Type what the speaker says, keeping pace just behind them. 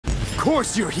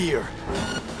course you're here!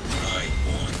 I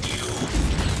warned you.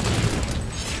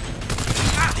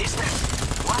 Distance!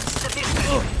 What's the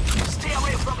distance? Stay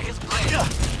away from his blade!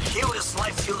 He will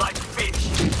slice you like fish!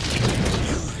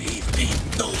 You leave me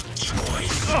no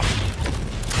choice.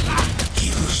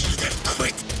 You should have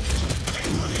quit.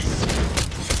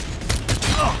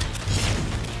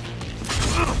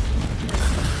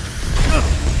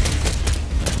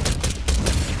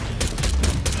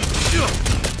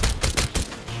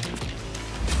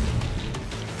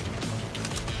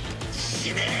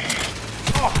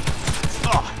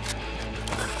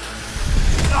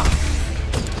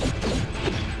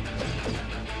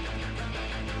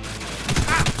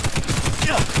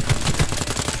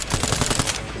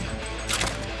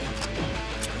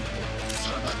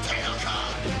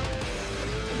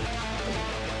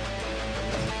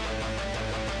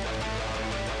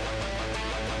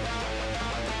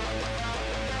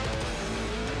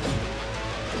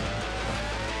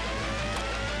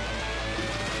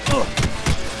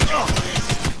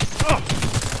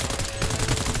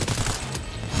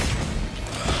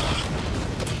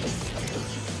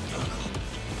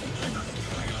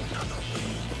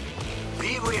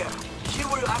 Beware! He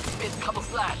will activate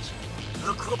camouflage.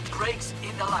 The group breaks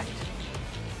in the light.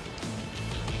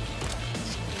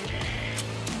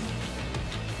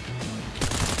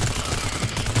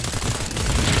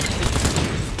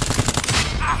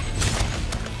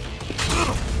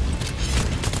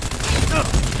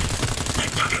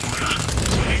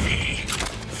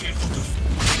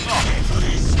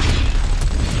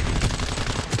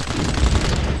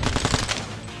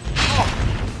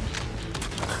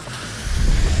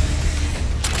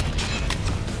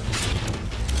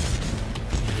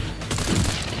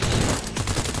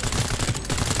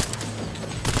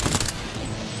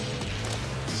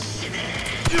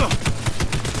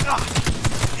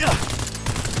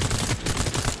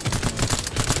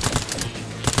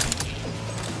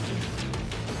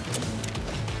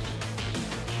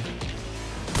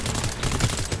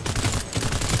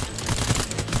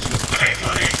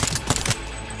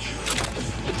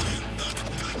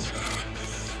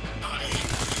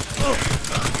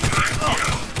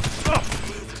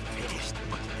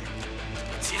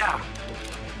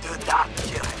 Do not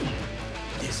kill him.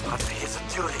 This was his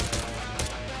duty.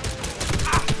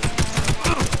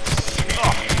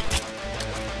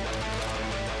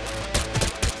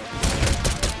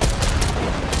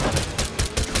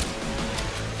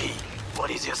 P,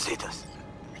 what is your status?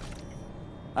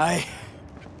 I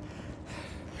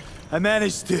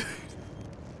managed to...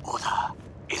 Oda,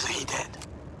 is he dead?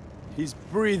 He's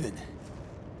breathing.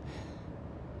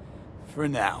 For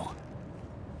now.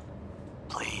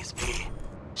 Please, P,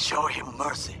 show him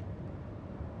mercy.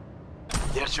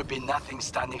 There should be nothing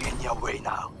standing in your way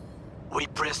now. We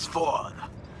press forward.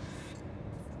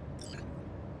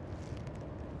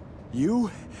 You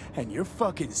and your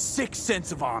fucking sick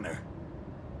sense of honor.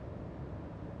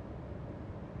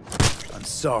 I'm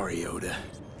sorry, Oda.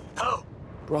 No,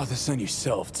 Brought this on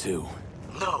yourself, too.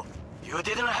 no, you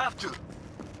didn't have to.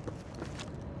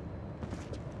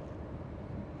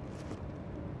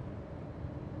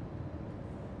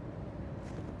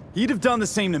 You'd have done the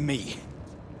same to me.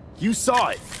 You saw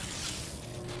it.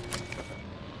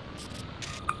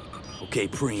 Okay,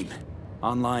 Preem.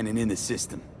 Online and in the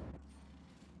system.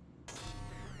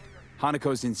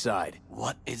 Hanako's inside.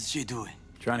 What is she doing?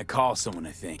 Trying to call someone,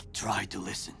 I think. Try to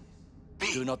listen.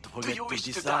 B, Do not do forget you to wish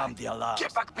to disarm die? the alarms.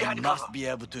 Get back behind You cover. must be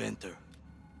able to enter.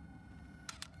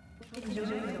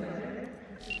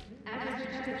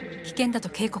 危険だと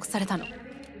警告されたの。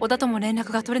小田とも連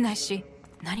絡が取れないし、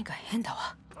何か変だ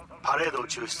わ。パレードを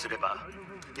中止すれば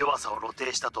弱さを露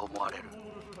呈したと思われる。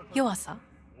弱さ？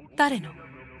誰の？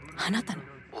あなたの。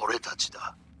俺たち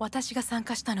だ。私が参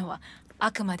加したのは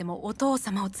あくまでもお父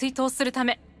様を追悼するた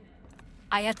め。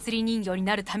操り人形に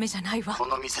なるためじゃないわ。こ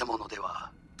の見せ物で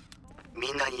は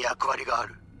みんなに役割があ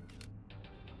る。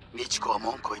美智子は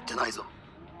文句を言ってないぞ。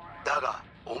だが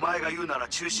お前が言うなら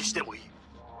中止してもいい。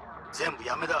全部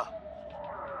やめだ。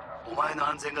お前の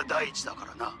安全が第一だか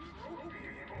らな。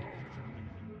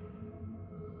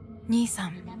兄さ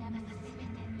ん、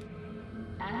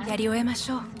やり終えまし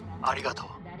ょう。ありがとう、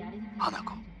花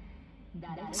子。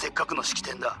せっかくの式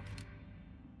典だ。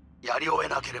やり終え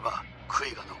なければ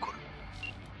悔いが残る。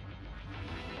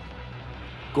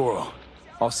Goro,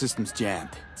 all systems jammed.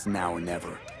 It's now or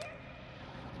never.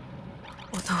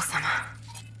 お父様。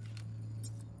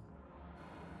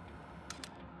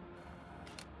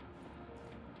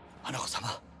花子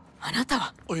様、あなた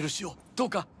はお許しを。どう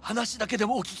か話だけで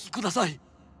もお聞きください。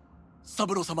三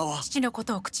郎様は父のこ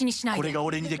とを口にしないで。これが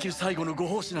俺にできる最後のご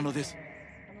奉仕なのです。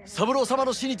三郎様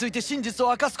の死について真実を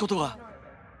明かすことが。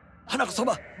花子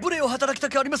様、無礼を働きた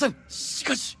くありません。し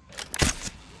かし。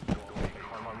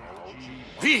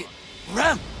V,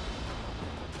 ram!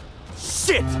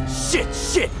 Shit! Shit!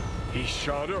 Shit! He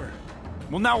shot her.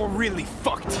 Well, now we're really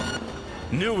fucked.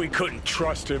 Knew we couldn't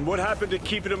trust him. What happened to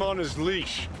keeping him on his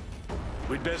leash?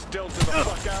 We'd best delta the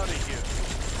fuck out of here.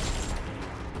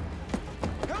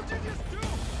 How'd you just do?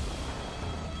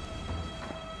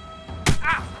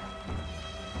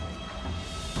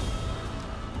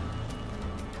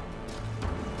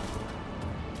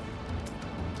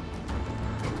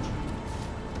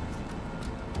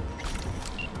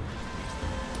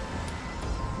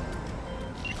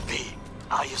 V,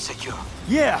 are you secure?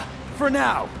 Yeah, for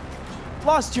now.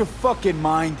 Lost your fucking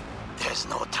mind? There's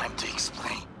no time to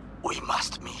explain. We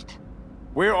must meet.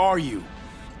 Where are you?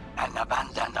 An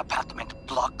abandoned apartment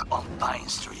block on Pine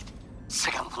Street.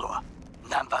 Second floor.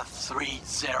 Number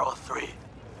 303.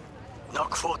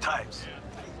 Knock 4 times.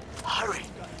 Hurry!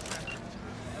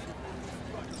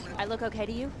 I look okay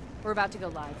to you? We're about to go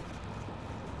live.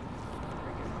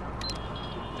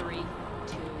 3, 2,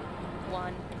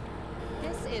 1.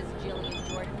 This is Jillian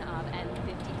Jordan of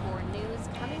N54 News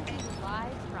coming to you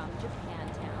live from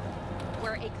Japantown,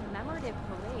 where a commemorative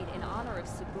parade in honor of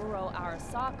Suguro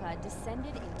Arasaka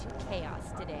descended into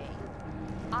chaos today.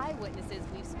 Eyewitnesses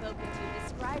we've spoken to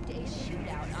described a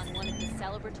shootout on one of the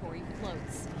celebratory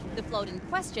floats. The float in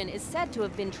question is said to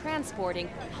have been transporting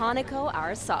Hanako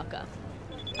Arasaka.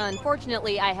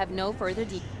 Unfortunately, I have no further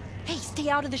Hey, stay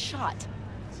out of the shot!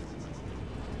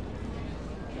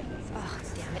 Oh,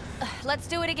 damn it. Let's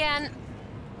do it again!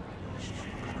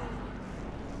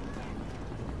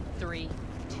 3,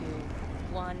 2,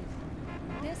 1.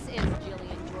 This is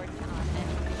Jillian Jordan on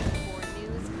N54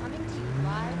 News coming to you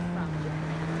live from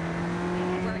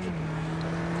Japan, where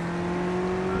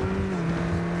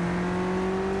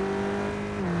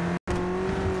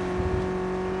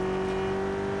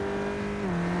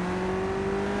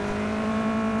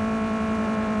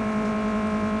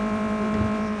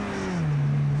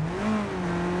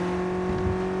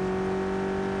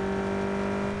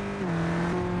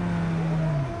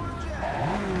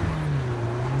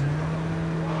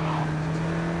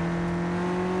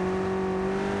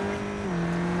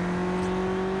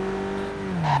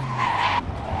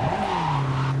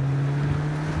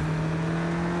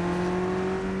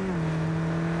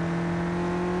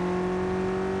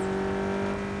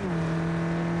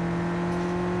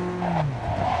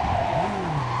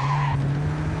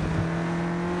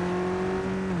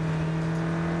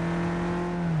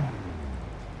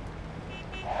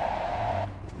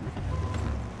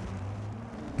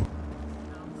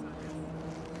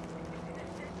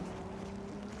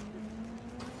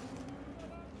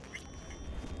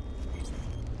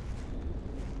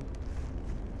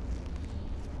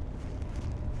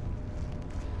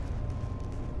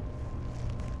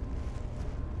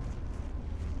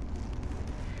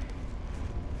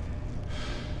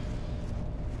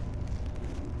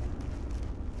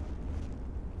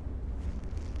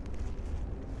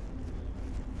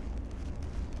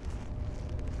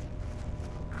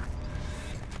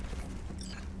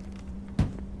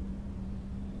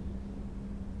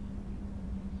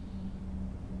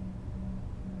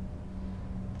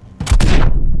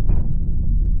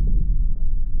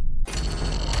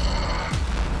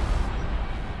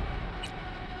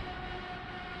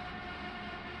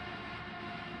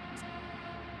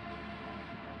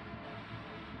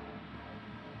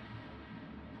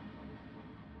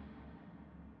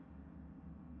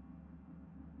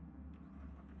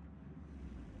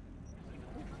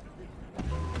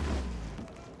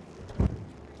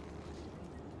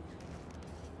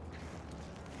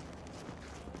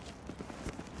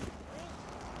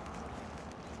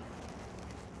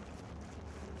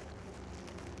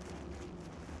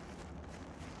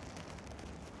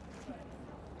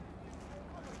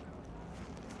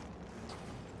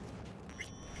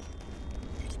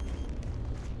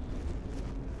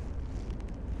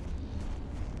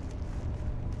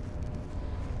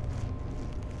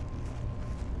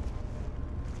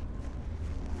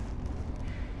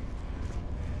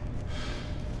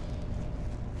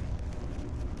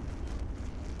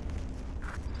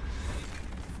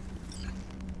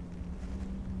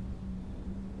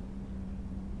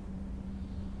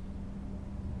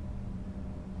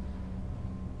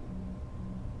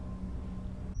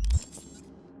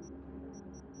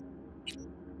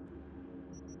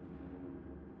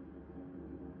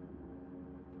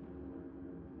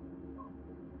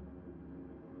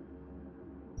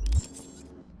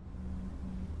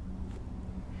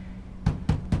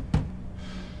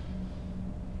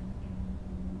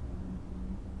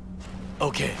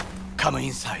Okay, come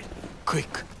inside.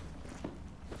 Quick.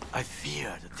 I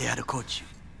feared they had caught you.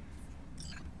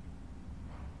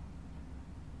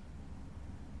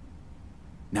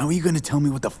 Now are you gonna tell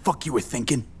me what the fuck you were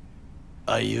thinking?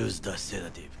 I used a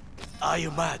sedative. Are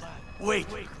you mad? Wait!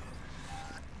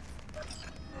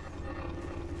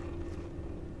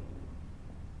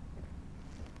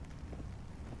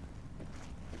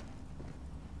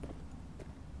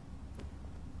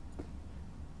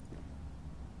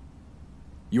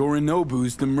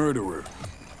 Yorinobu's the murderer.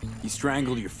 He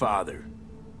strangled your father.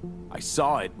 I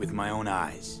saw it with my own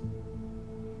eyes.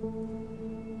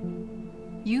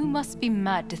 You must be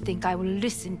mad to think I will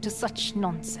listen to such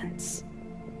nonsense.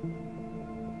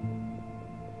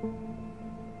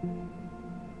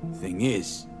 Thing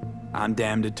is, I'm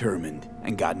damn determined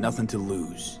and got nothing to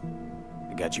lose.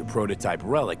 I got your prototype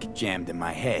relic jammed in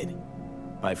my head.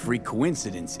 By freak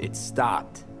coincidence, it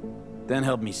stopped. Then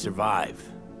helped me survive.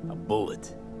 A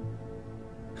bullet.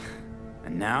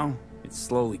 And now, it's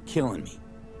slowly killing me.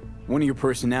 One of your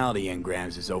personality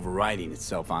engrams is overriding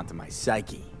itself onto my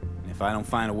psyche. And if I don't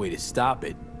find a way to stop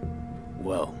it,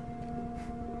 well,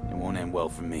 it won't end well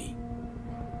for me.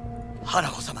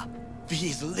 Hanako-sama, V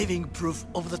is living proof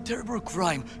of the terrible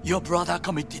crime your brother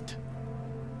committed.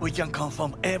 We can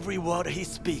confirm every word he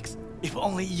speaks, if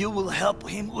only you will help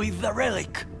him with the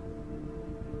relic.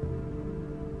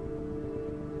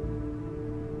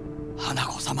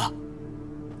 Hanako-sama.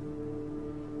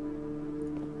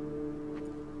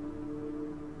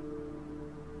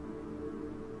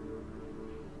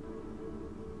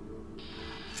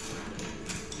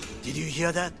 Did you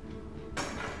hear that?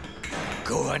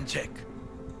 Go and check.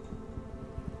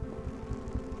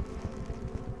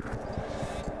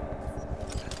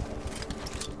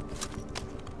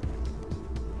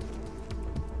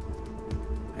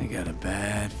 I got a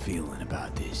bad feeling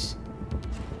about this.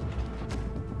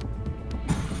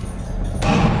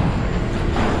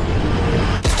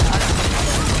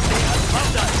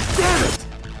 Damn it!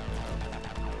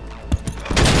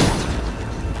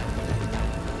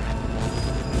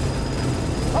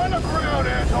 On the ground,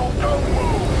 asshole! Don't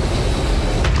move!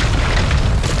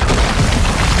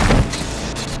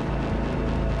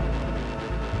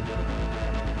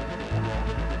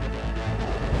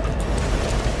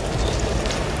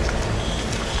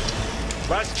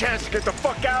 Last chance to get the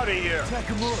fuck out of here!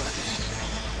 Nakamura.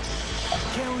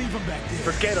 Can't leave him back there.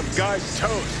 Forget him, guy's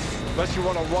toast. Unless you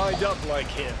want to wind up like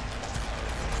him.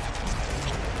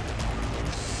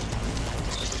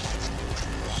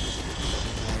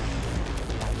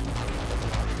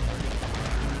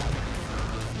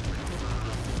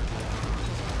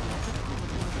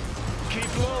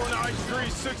 Keep low and eyes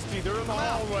 360, they're in the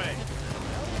hallway.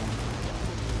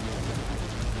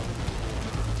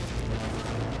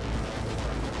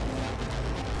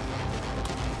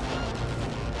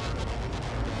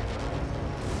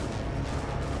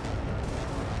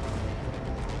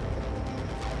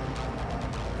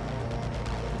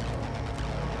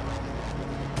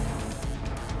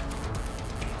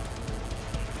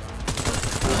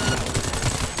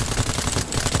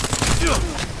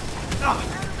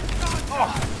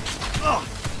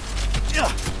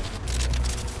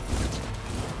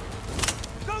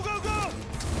 Go, go, go!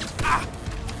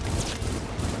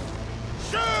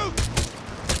 Shoot!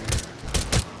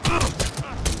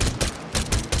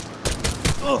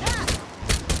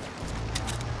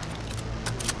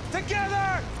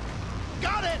 Together!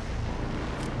 Got it!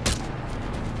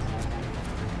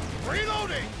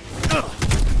 Reloading!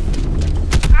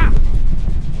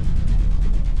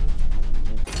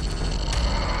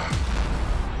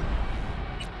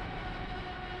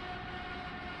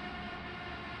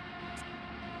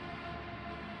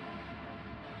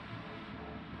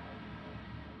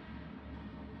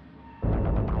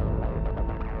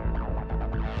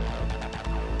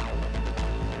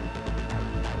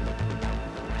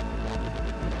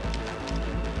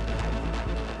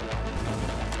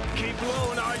 Keep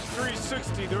low and eyes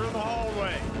 360, they're in the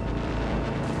hallway.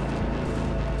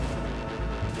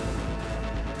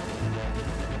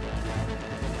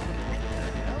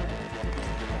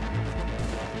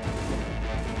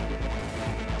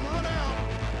 Come on out.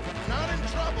 Not in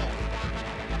trouble.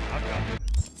 I've got it.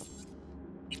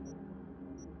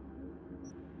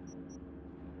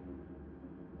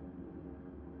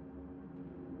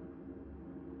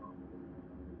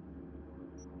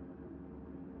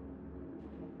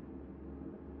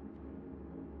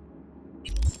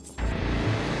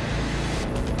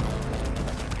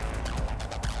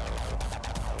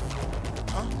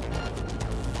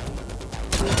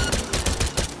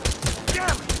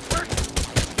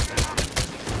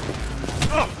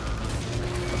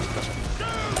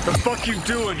 fuck you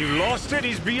doing? You lost it?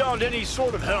 He's beyond any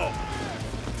sort of help.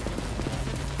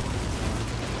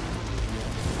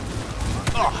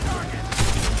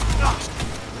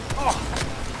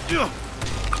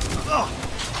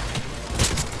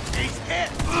 He's hit!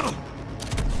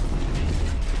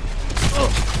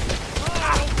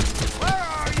 Where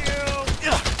are you?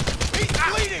 He's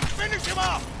bleeding! Finish him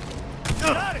off!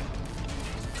 Got it!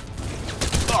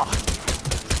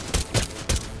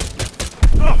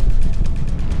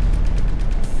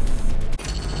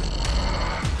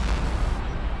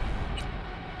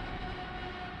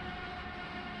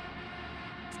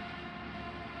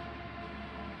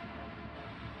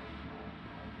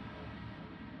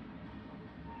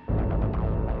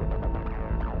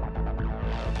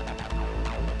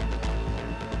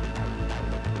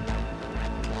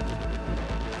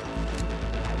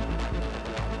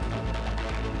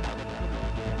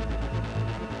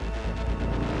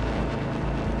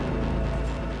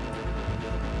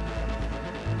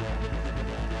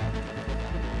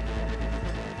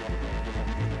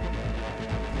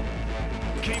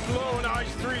 Keep low and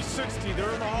eyes 360.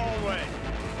 They're in the hallway.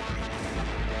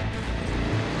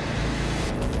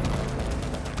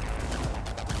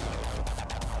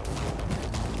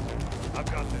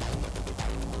 I've got this.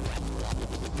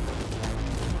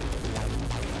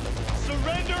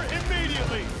 Surrender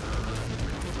immediately!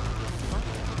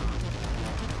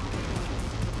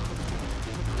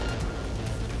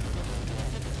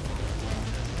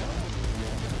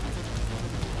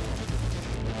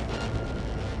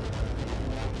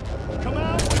 Come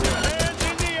out with your hands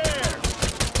in the air!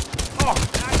 Oh,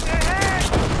 that's the head!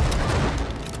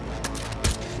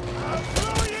 I'll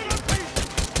throw you to pieces!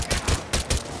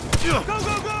 Go,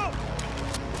 go, go!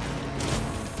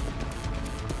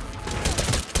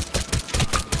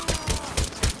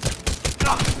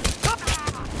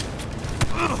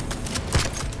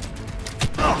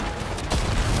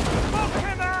 Poke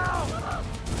him out!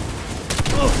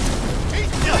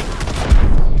 He's dead!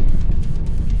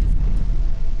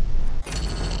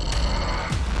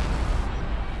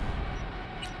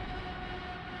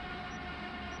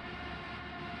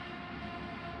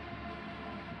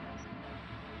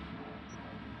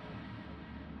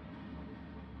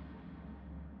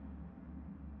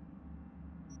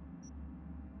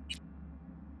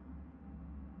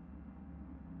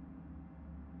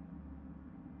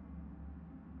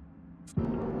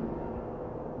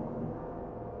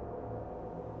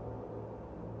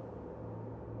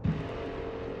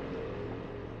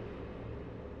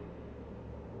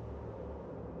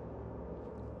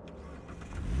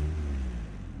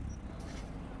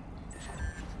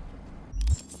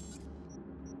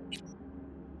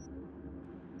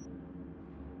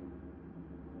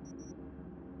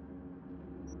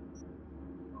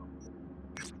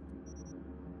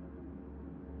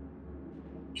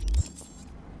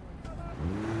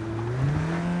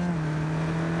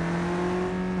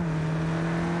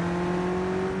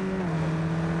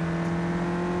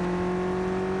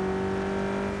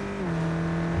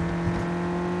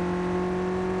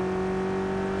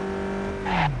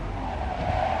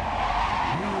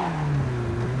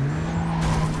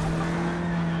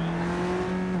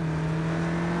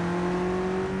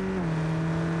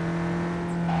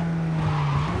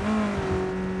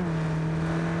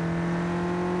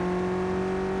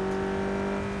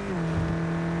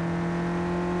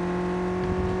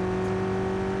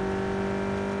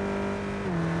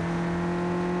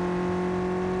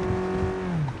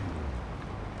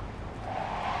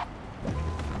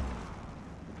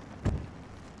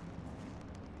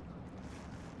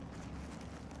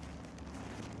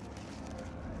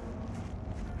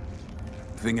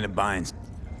 Thinking of buying.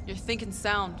 You're thinking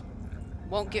sound.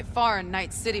 Won't get far in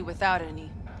Night City without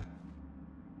any.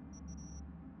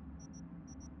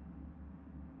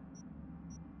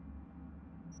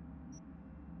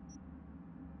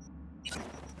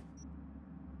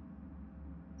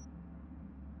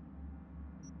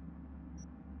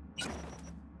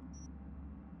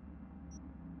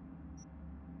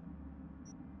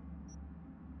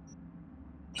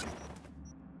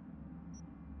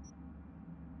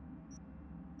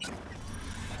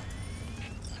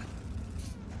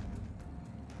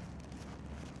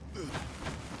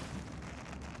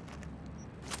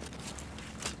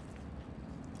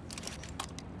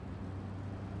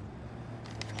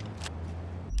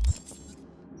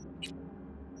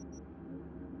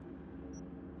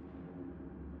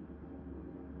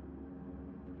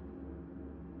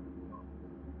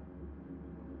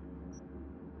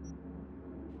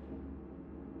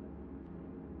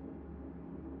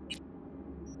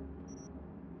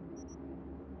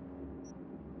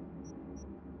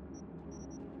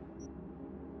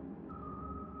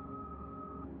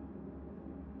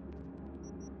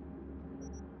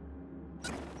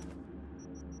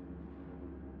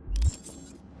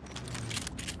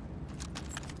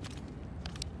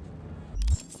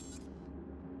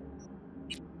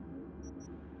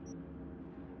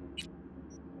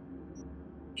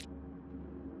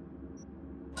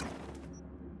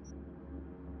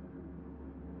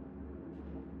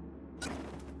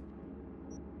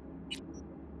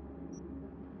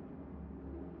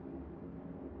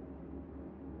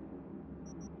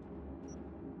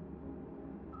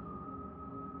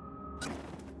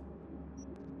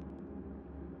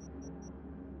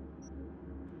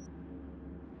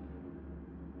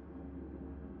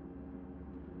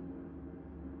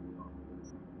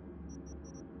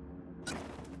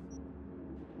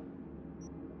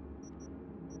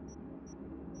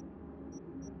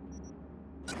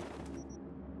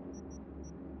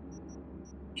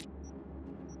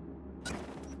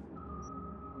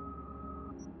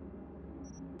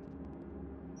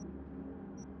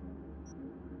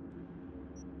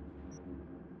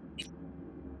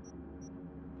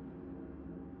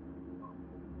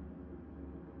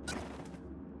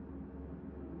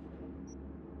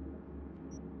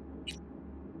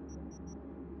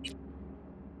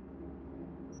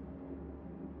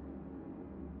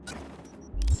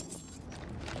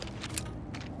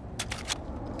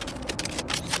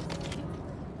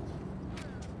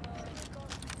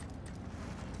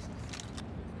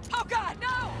 Oh God,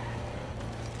 no!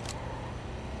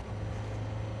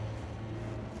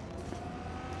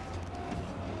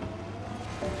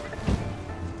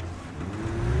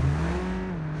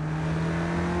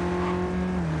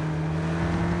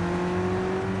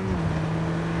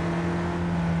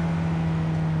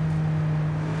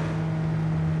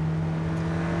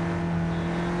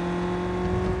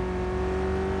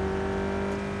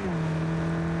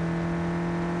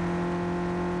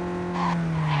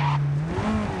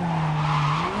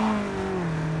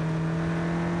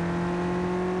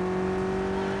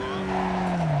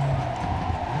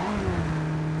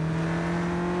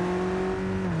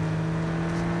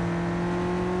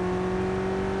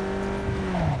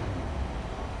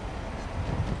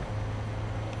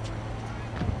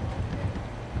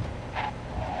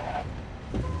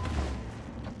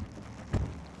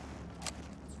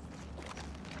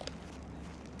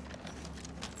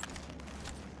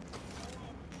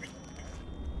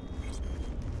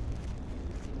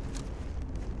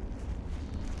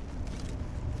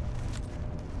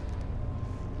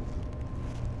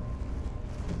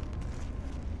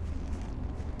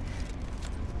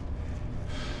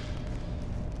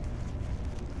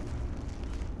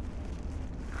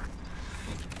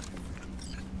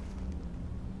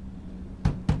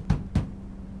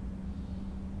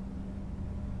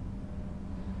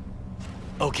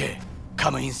 Okay,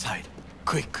 come inside.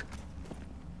 Quick.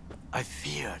 I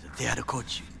feared they had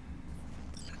caught you.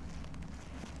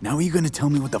 Now are you gonna tell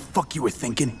me what the fuck you were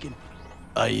thinking?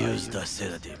 I used a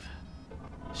sedative.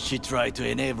 She tried to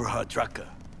enable her tracker.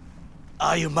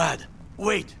 Are you mad?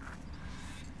 Wait!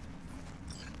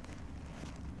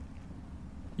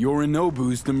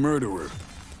 Yorinobu's the murderer.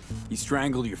 He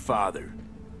strangled your father.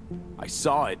 I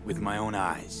saw it with my own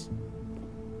eyes.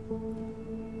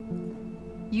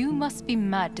 You must be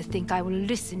mad to think I will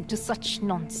listen to such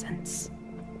nonsense.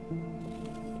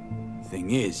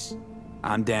 Thing is,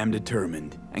 I'm damn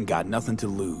determined and got nothing to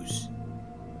lose.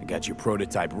 I got your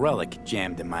prototype relic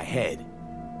jammed in my head.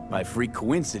 By freak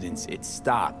coincidence, it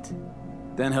stopped.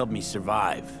 Then helped me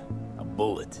survive. A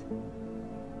bullet.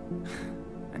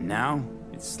 And now,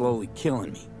 it's slowly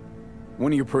killing me.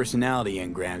 One of your personality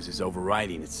engrams is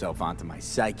overriding itself onto my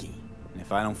psyche. And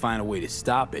if I don't find a way to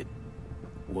stop it,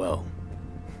 well,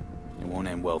 it won't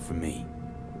end well for me.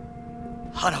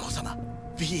 Hanako-sama,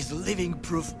 V is living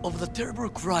proof of the terrible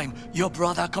crime your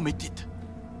brother committed.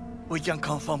 We can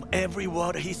confirm every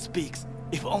word he speaks,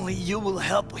 if only you will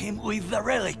help him with the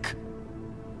relic.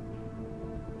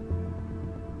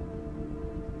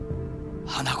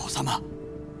 Hanako-sama.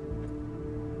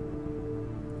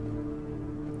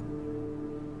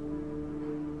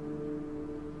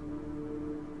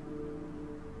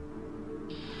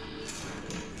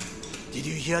 Did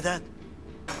you hear that?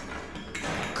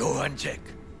 Go and check.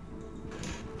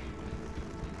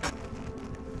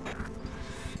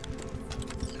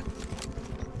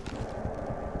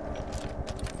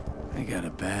 I got a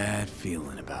bad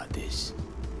feeling about this.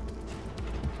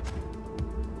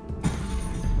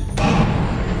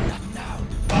 Now.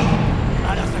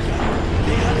 Arasaka,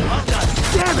 they have found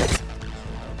us. Damn it!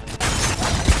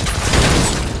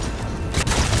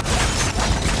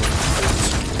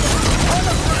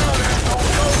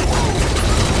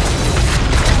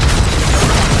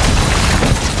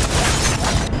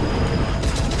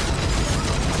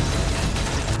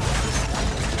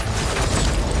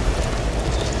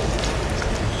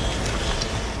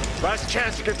 Last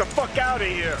chance to get the fuck out of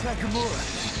here. Takamura.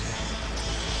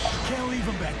 Can't leave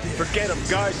him back there. Forget him,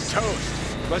 guy's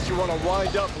toast. Unless you want to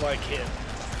wind up like him.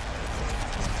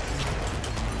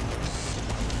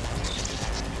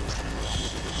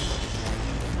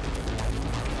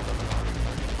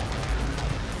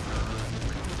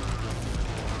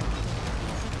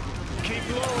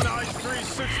 Keep low and eyes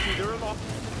 360. They're in the...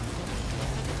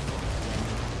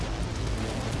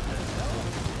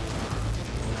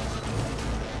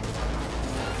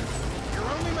 You're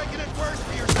only making it worse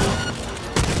for yourself.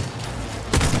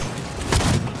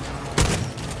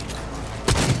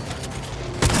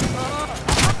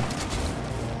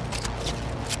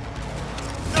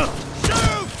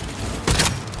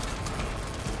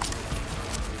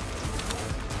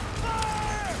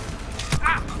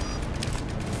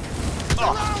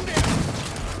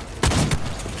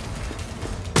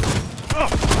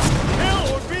 Kill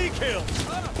or be killed.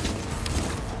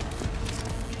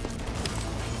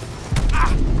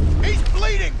 He's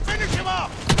bleeding! Finish him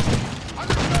off!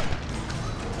 Understood!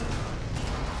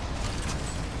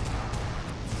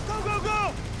 Go, go,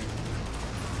 go!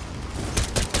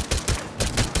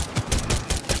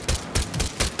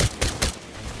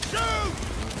 Shoot!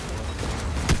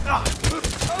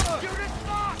 Unit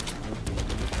locked!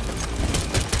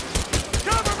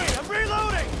 Cover me! I'm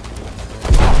reloading!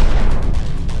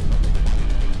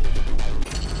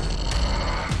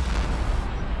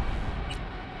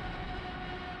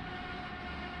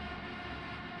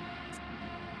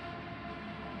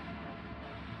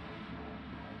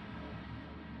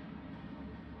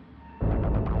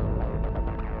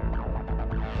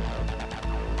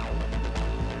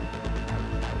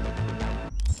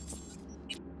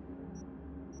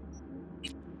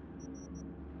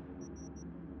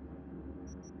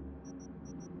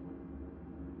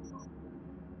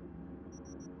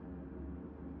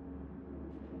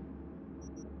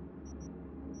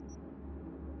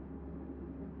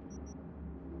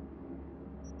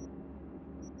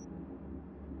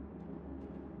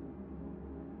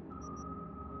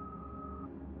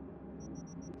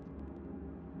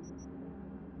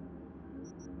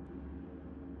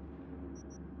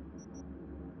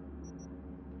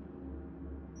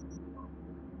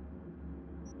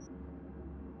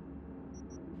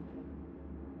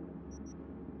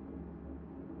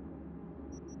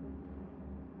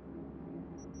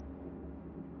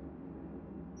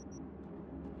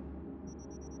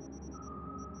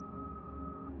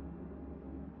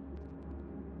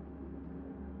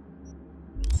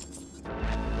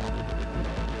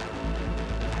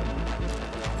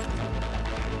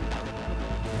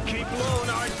 Keep low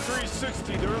and eyes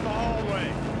 360. They're in the hallway.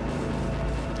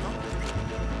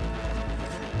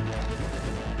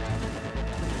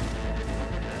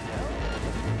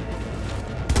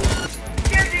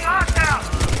 Engaging hostile!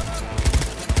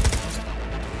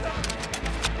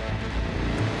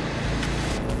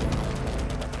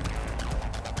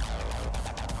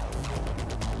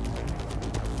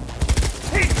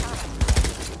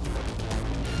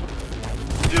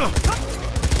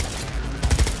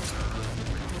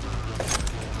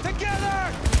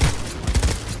 Together!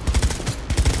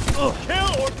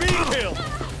 Kill or be killed.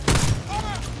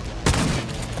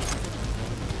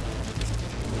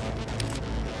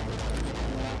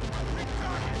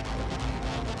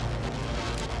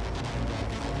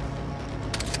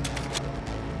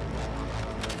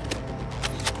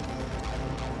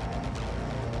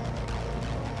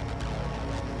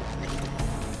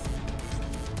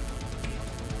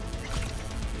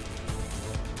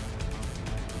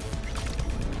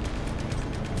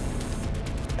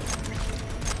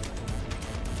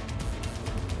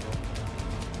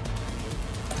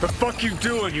 The fuck you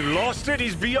doing? You lost it?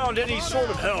 He's beyond any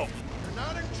sort of help. You're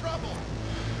not in trouble.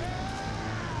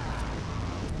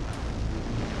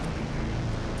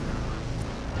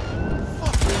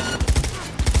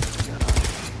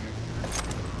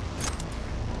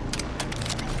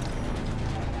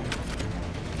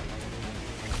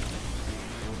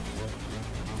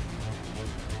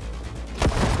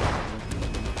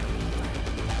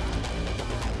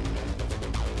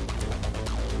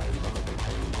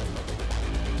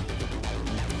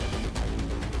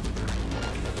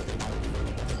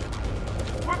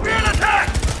 We're being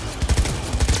attacked!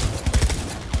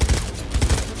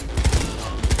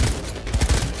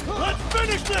 Let's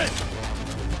finish this!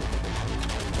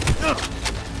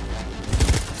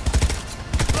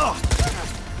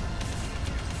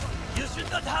 You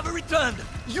should not have returned.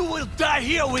 You will die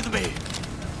here with me.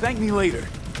 Thank me later.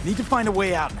 Need to find a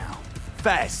way out now.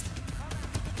 Fast.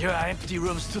 There are empty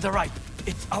rooms to the right.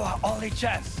 It's our only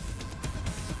chance.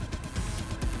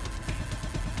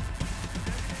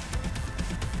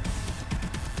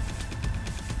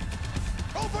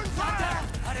 Open fire!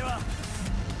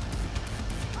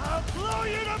 I'll blow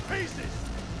you to pieces!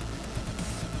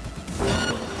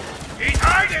 He's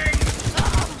hiding!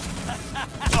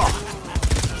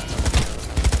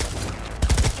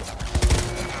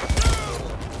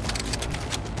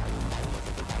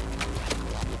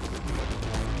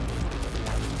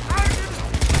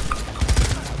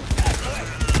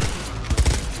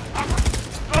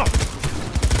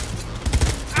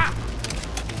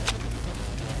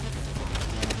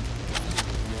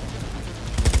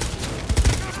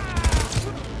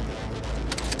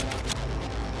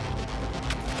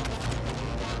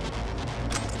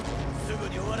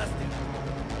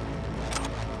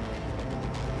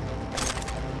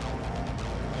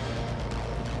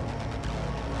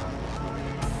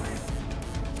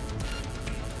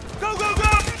 Go, go, go!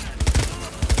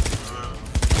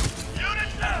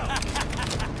 Unit down!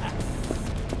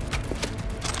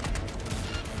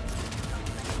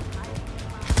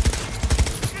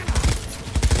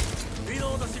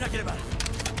 Reload しなければ。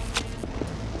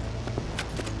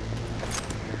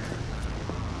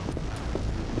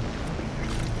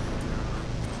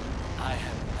I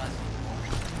have nothing more.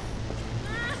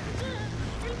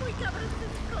 El muy cabrón se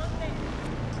esconde.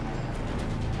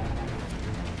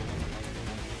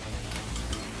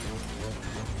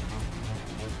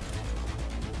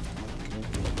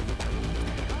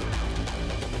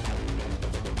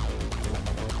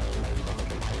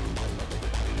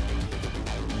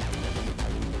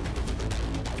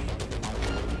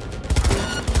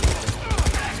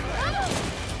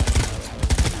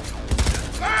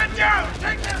 Man down!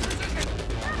 Take their position!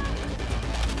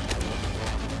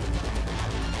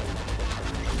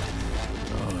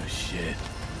 Oh, shit.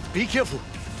 Be careful.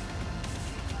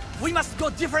 We must go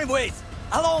different ways.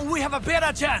 Alone, we have a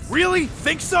better chance. Really?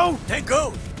 Think so? Then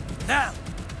go. Now.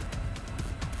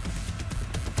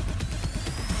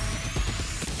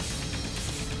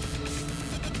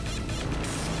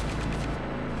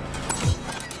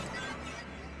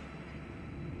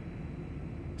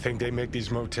 Think they make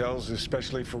these motels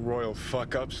especially for royal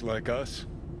fuck-ups like us?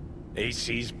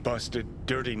 AC's busted,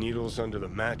 dirty needles under the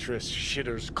mattress,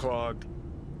 shitters clogged.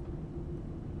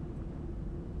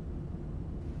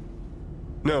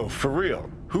 No, for real.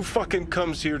 Who fucking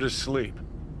comes here to sleep?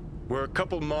 We're a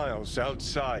couple miles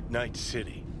outside Night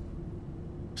City.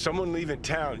 Someone leaving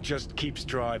town just keeps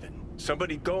driving.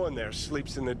 Somebody going there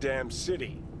sleeps in the damn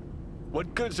city.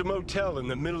 What good's a motel in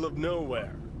the middle of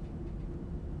nowhere?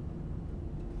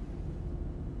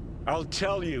 I'll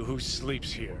tell you who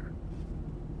sleeps here.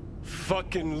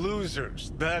 Fucking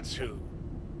losers, that's who.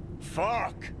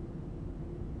 Fuck!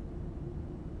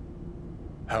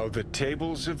 How the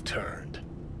tables have turned.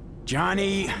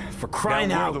 Johnny, for crying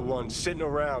now out. we're the ones sitting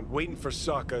around waiting for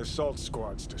Sokka assault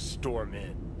squads to storm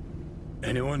in.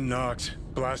 Anyone knocks,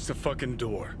 blast the fucking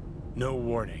door. No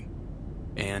warning.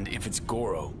 And if it's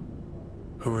Goro?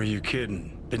 Who are you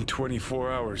kidding? Been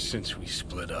 24 hours since we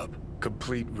split up.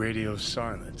 Complete radio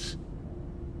silence.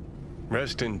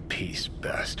 Rest in peace,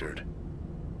 bastard.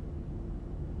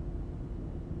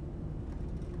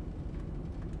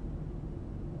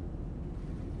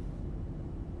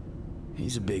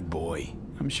 He's a big boy.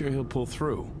 I'm sure he'll pull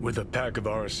through. With a pack of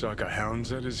Arasaka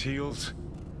hounds at his heels?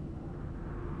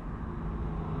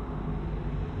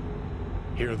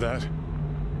 Hear that?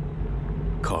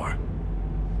 Car.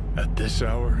 At this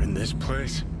hour, in this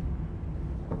place?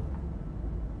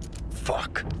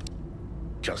 Fuck.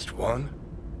 Just one?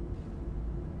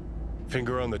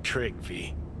 Finger on the trig,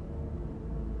 V.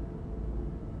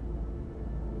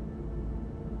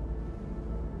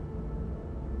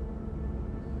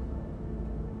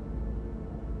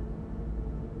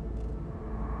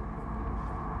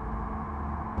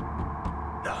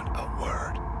 Not a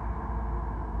word.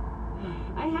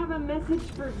 I have a message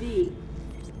for V.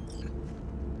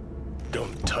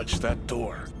 Don't touch that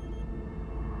door.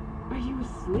 Are you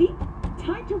asleep?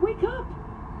 Time to wake up.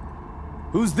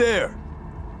 Who's there?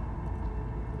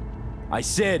 I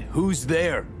said, who's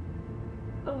there?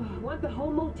 Oh, want the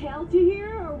whole motel to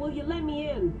hear, or will you let me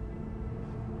in?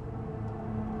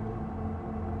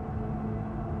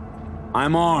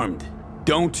 I'm armed.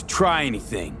 Don't try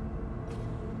anything.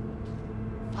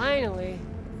 Finally.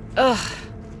 Ugh.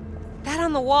 That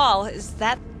on the wall, is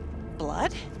that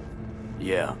blood?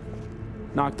 Yeah.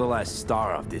 Knocked the last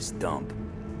star off this dump.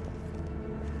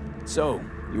 So,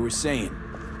 you were saying,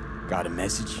 got a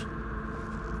message?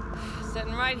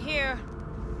 Sitting right here.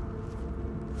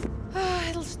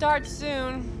 It'll start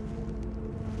soon.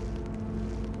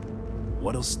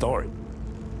 What'll start?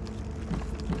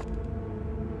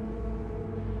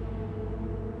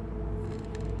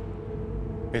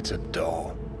 It's a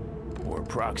doll. Or a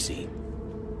proxy.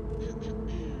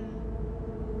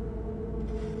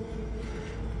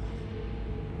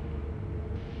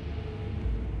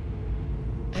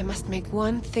 I must make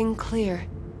one thing clear.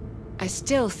 I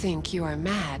still think you are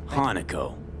mad, but...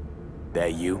 Hanako.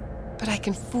 That you? But I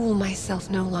can fool myself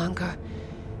no longer.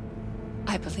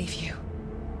 I believe you.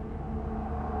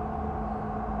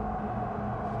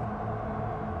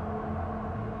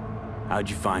 How'd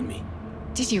you find me?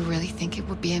 Did you really think it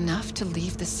would be enough to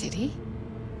leave the city?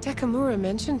 Takamura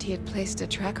mentioned he had placed a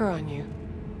tracker on you.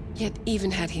 Yet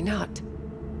even had he not,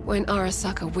 when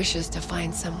Arasaka wishes to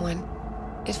find someone,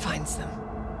 it finds them.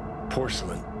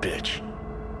 Porcelain bitch.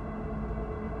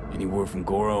 Any word from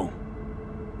Goro?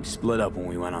 We split up when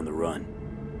we went on the run.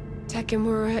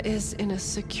 Takamura is in a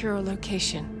secure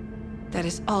location. That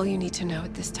is all you need to know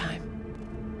at this time.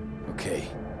 Okay,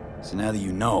 so now that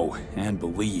you know and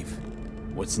believe,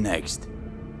 what's next?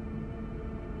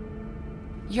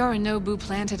 Yorinobu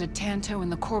planted a Tanto in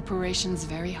the corporation's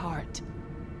very heart.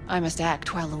 I must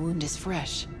act while the wound is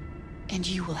fresh, and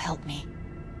you will help me.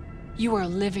 You are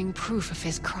living proof of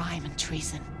his crime and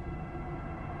treason.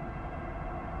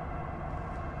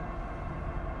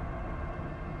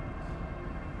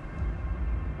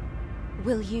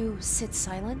 Will you sit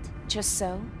silent, just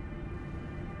so?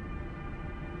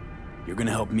 You're gonna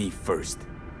help me first.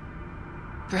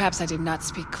 Perhaps I did not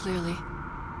speak clearly.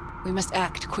 We must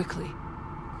act quickly.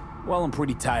 Well, I'm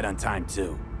pretty tight on time,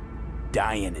 too.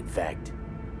 Dying, in fact.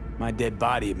 My dead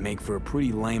body'd make for a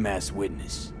pretty lame-ass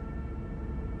witness.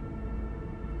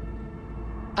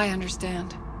 I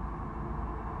understand.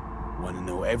 Want to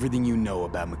know everything you know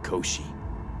about Mikoshi.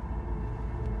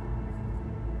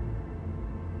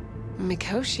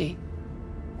 Mikoshi?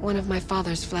 One of my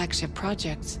father's flagship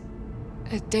projects.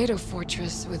 A data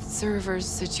fortress with servers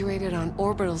situated on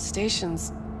orbital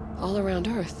stations all around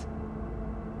Earth.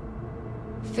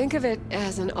 Think of it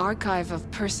as an archive of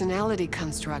personality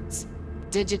constructs,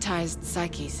 digitized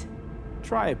psyches.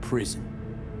 Try a prison.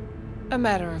 A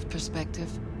matter of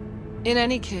perspective. In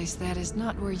any case, that is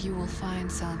not where you will find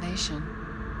salvation.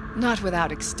 Not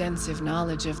without extensive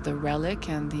knowledge of the relic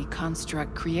and the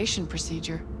construct creation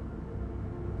procedure.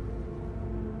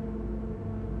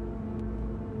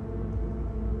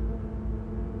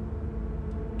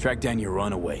 Track down your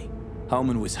runaway.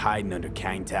 Hellman was hiding under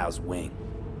Kang Tao's wing.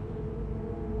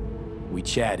 We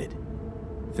chatted.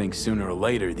 Think sooner or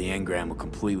later the engram will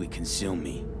completely consume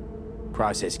me.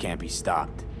 Process can't be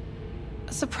stopped.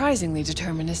 A surprisingly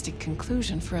deterministic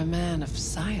conclusion for a man of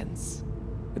science.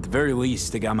 At the very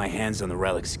least, I got my hands on the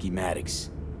relic schematics.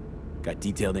 Got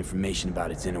detailed information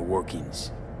about its inner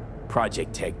workings.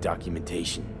 Project tech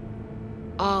documentation.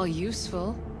 All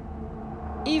useful.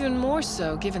 Even more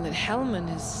so given that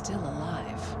Hellman is still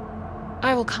alive.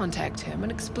 I will contact him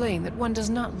and explain that one does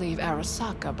not leave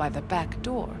Arasaka by the back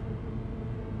door.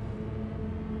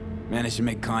 Managed to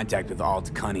make contact with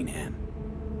Alt Cunningham.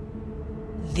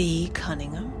 The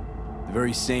Cunningham? The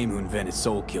very same who invented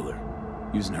Soul Killer.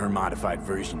 Using her modified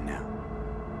version now.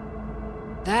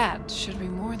 That should be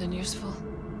more than useful.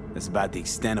 That's about the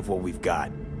extent of what we've got.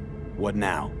 What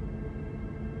now?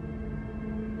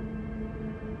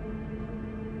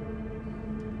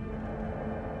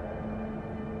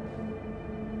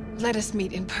 Let us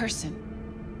meet in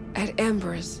person. At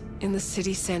Embers, in the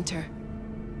city center.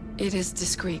 It is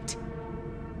discreet.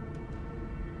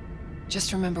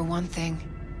 Just remember one thing.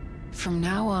 From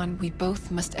now on, we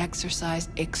both must exercise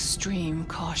extreme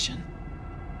caution.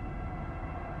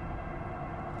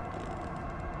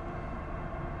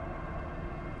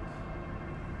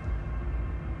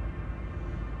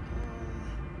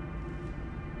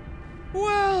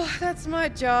 Well, that's my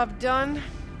job done.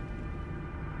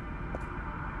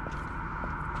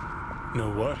 Know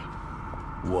what?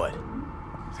 What?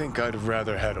 Think I'd have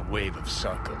rather had a wave of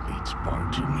Saka leads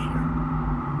marching here.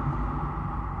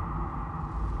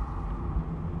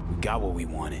 We got what we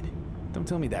wanted. Don't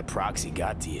tell me that proxy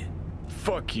got to you.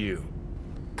 Fuck you.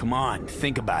 Come on,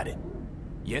 think about it.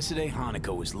 Yesterday,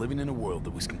 Hanako was living in a world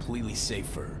that was completely safe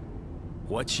for her.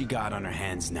 What's she got on her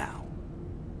hands now?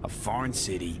 A foreign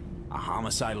city, a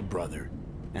homicidal brother,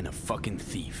 and a fucking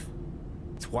thief.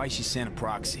 It's why she sent a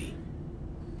proxy.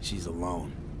 She's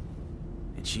alone.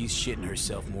 And she's shitting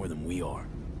herself more than we are.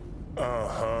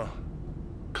 Uh-huh.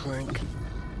 Clink.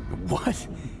 What?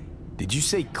 Did you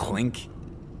say clink?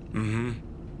 Mm-hmm.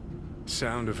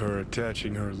 Sound of her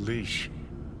attaching her leash.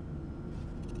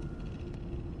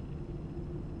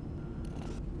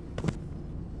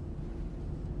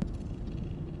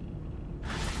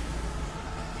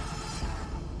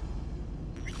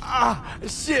 Ah,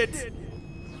 shit!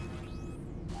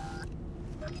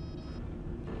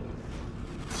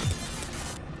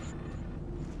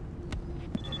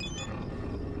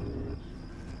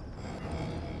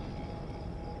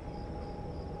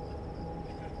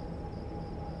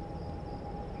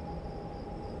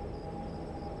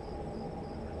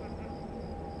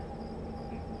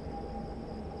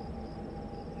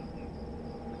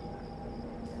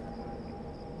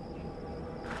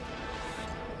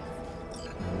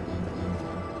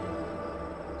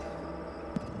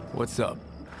 What's up?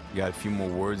 You got a few more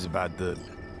words about the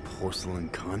porcelain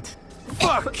cunt?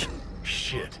 Fuck!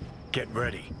 Shit. Get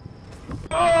ready.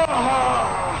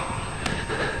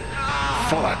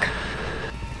 Fuck!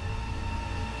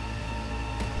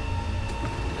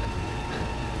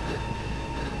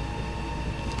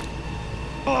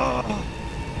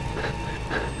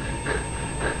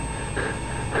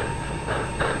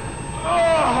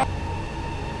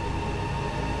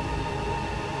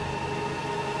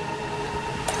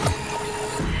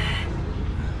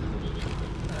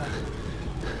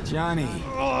 Johnny.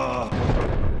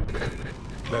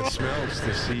 That smells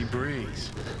the sea breeze.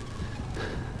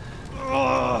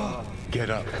 Get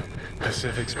up.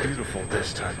 Pacific's beautiful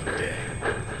this time of day.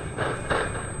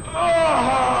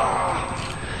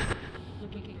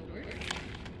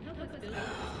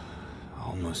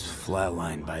 Almost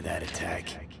flatlined by that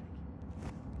attack.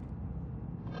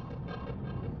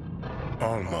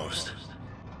 Almost.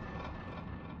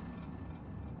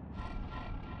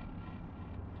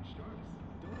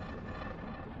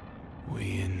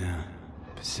 We in,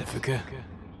 Pacifica?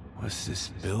 What's this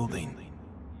building?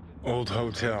 Old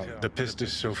hotel, the Pistis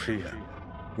Sophia.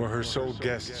 We're her sole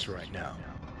guests right now.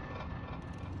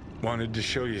 Wanted to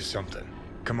show you something.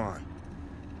 Come on.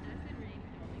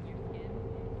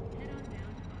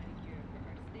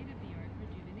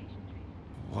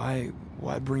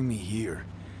 Why bring me here,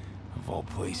 of all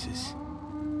places?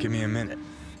 Give me a minute.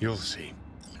 You'll see.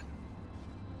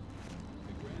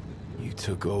 You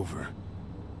took over.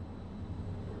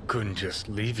 Couldn't just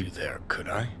leave you there, could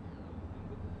I?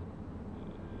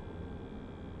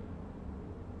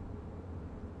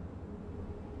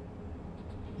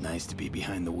 Nice to be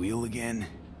behind the wheel again.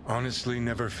 Honestly,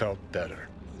 never felt better.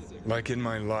 Like in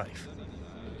my life.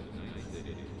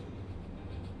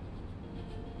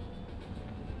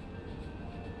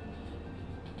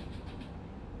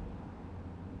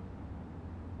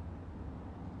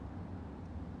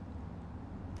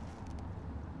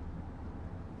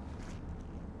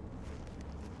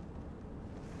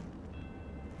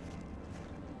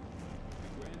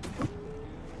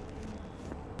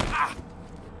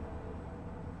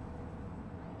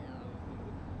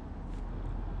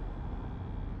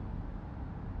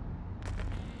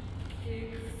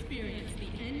 Experience the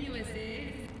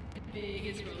NUSA's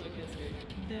biggest roller coaster,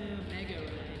 the Mega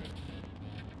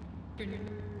Ride.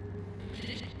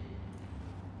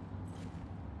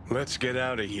 Let's get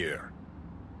out of here.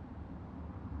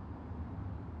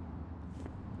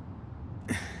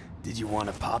 Did you want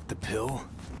to pop the pill?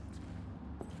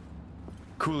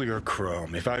 Coolier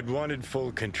Chrome, if I'd wanted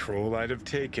full control, I'd have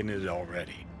taken it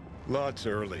already. Lots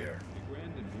earlier.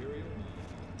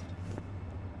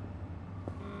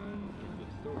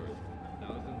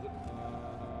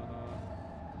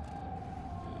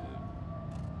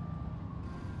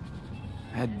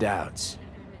 Had doubts.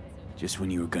 Just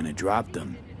when you were gonna drop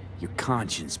them, your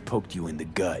conscience poked you in the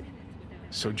gut.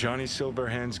 So Johnny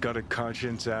Silverhand's got a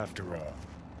conscience after all.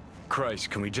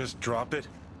 Christ, can we just drop it?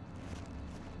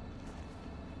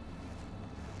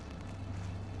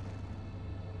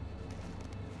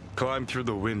 Climb through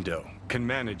the window. Can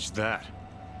manage that,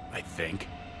 I think.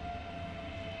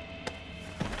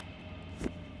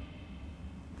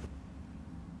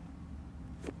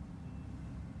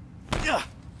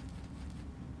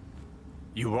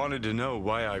 You wanted to know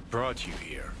why I brought you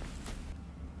here.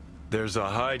 There's a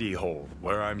hidey hole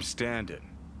where I'm standing.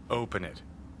 Open it.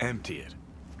 Empty it.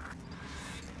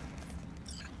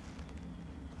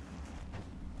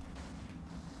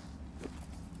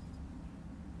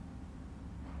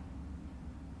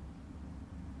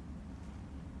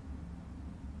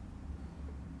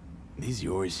 These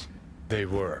yours? They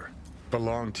were.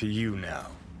 Belong to you now.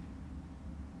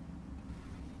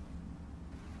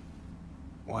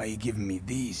 Why are you giving me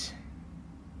these?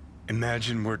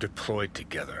 Imagine we're deployed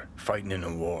together, fighting in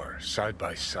a war, side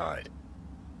by side.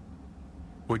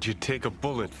 Would you take a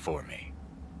bullet for me?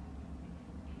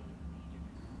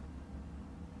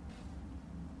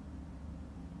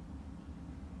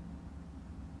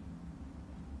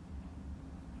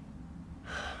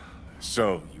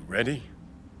 So, you ready?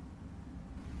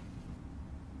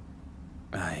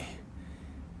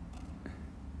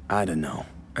 I don't know.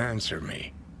 Answer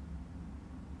me.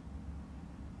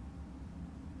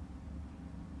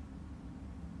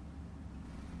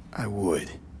 I would.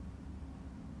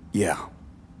 Yeah.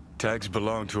 Tags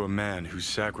belong to a man who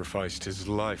sacrificed his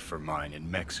life for mine in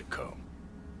Mexico.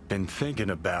 Been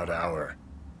thinking about our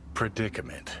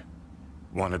predicament.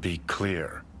 Want to be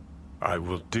clear. I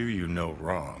will do you no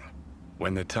wrong.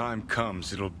 When the time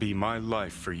comes, it'll be my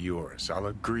life for yours. I'll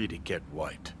agree to get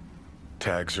wiped.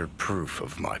 Tags are proof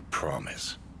of my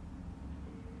promise.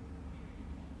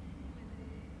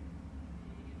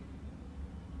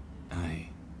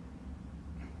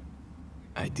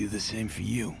 I do the same for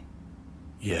you.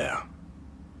 Yeah.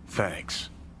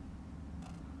 Thanks.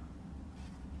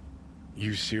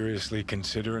 You seriously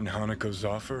considering Hanako's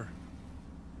offer?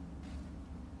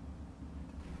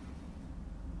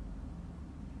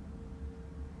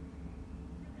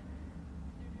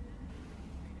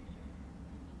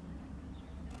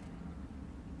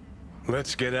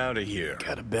 Let's get out of here.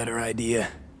 Got a better idea?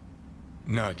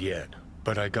 Not yet,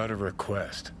 but I got a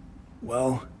request.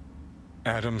 Well?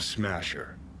 Adam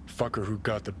Smasher. Fucker who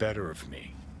got the better of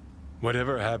me.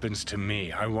 Whatever happens to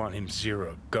me, I want him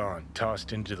zeroed, gone,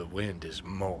 tossed into the wind as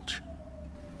mulch.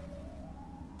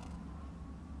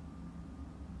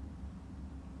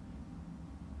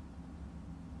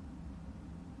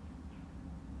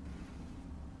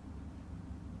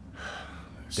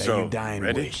 That So, your dying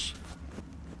ready? wish.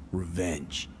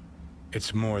 Revenge.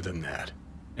 It's more than that,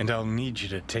 and I'll need you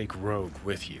to take Rogue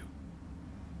with you.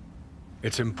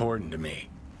 It's important to me,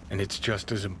 and it's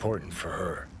just as important for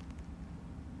her.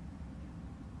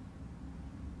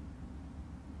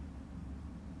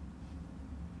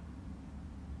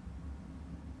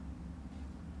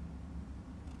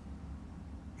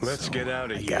 Let's get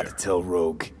out of here. I gotta tell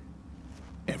Rogue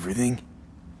everything?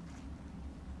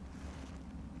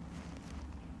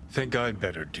 Think I'd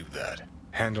better do that.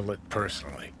 Handle it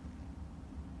personally.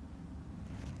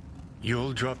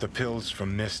 You'll drop the pills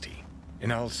from Misty,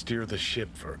 and I'll steer the ship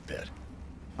for a bit.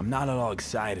 I'm not at all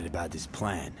excited about this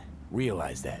plan.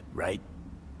 Realize that, right?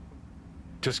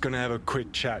 Just gonna have a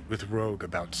quick chat with Rogue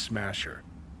about Smasher.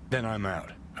 Then I'm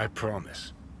out, I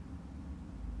promise.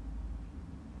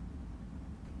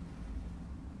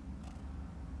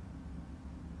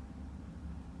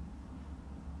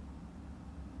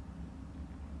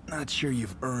 Not sure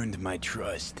you've earned my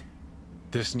trust.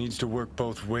 This needs to work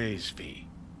both ways, V.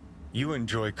 You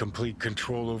enjoy complete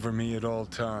control over me at all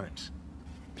times.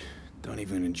 Don't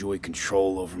even enjoy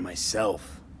control over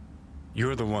myself.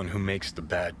 You're the one who makes the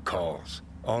bad calls.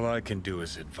 All I can do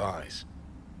is advise.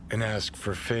 And ask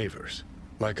for favors,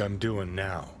 like I'm doing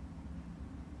now.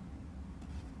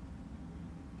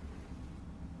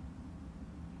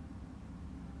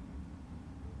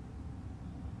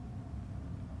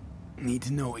 Need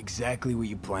to know exactly what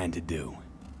you plan to do.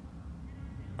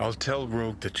 I'll tell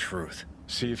Rogue the truth.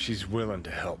 See if she's willing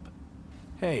to help.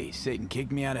 Hey, Satan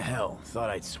kicked me out of hell. Thought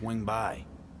I'd swing by.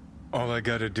 All I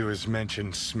gotta do is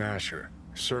mention Smasher.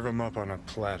 Serve him up on a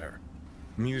platter.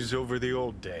 Muse over the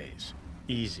old days.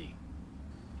 Easy.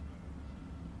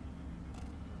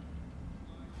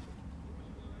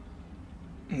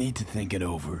 Need to think it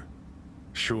over.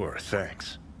 Sure,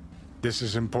 thanks. This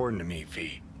is important to me,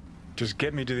 V. Just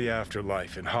get me to the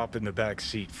afterlife and hop in the back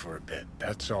seat for a bit,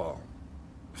 that's all.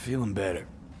 Feeling better.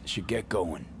 Should get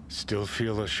going. Still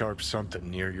feel a sharp something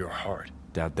near your heart.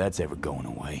 Doubt that's ever going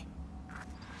away.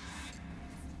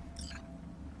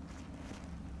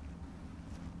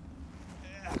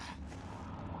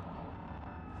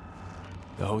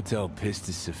 The Hotel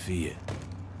Pistis Sophia.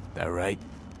 That right?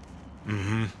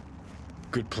 Mm-hmm.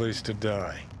 Good place to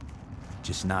die.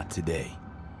 Just not today.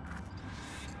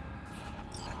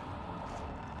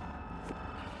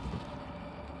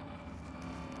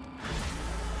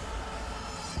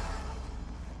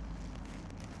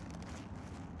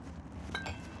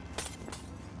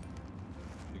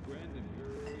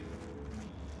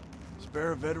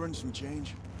 Spare a veteran some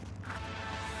change?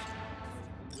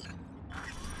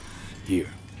 Here.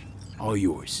 All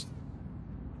yours.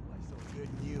 Why so good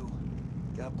in you?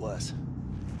 God bless.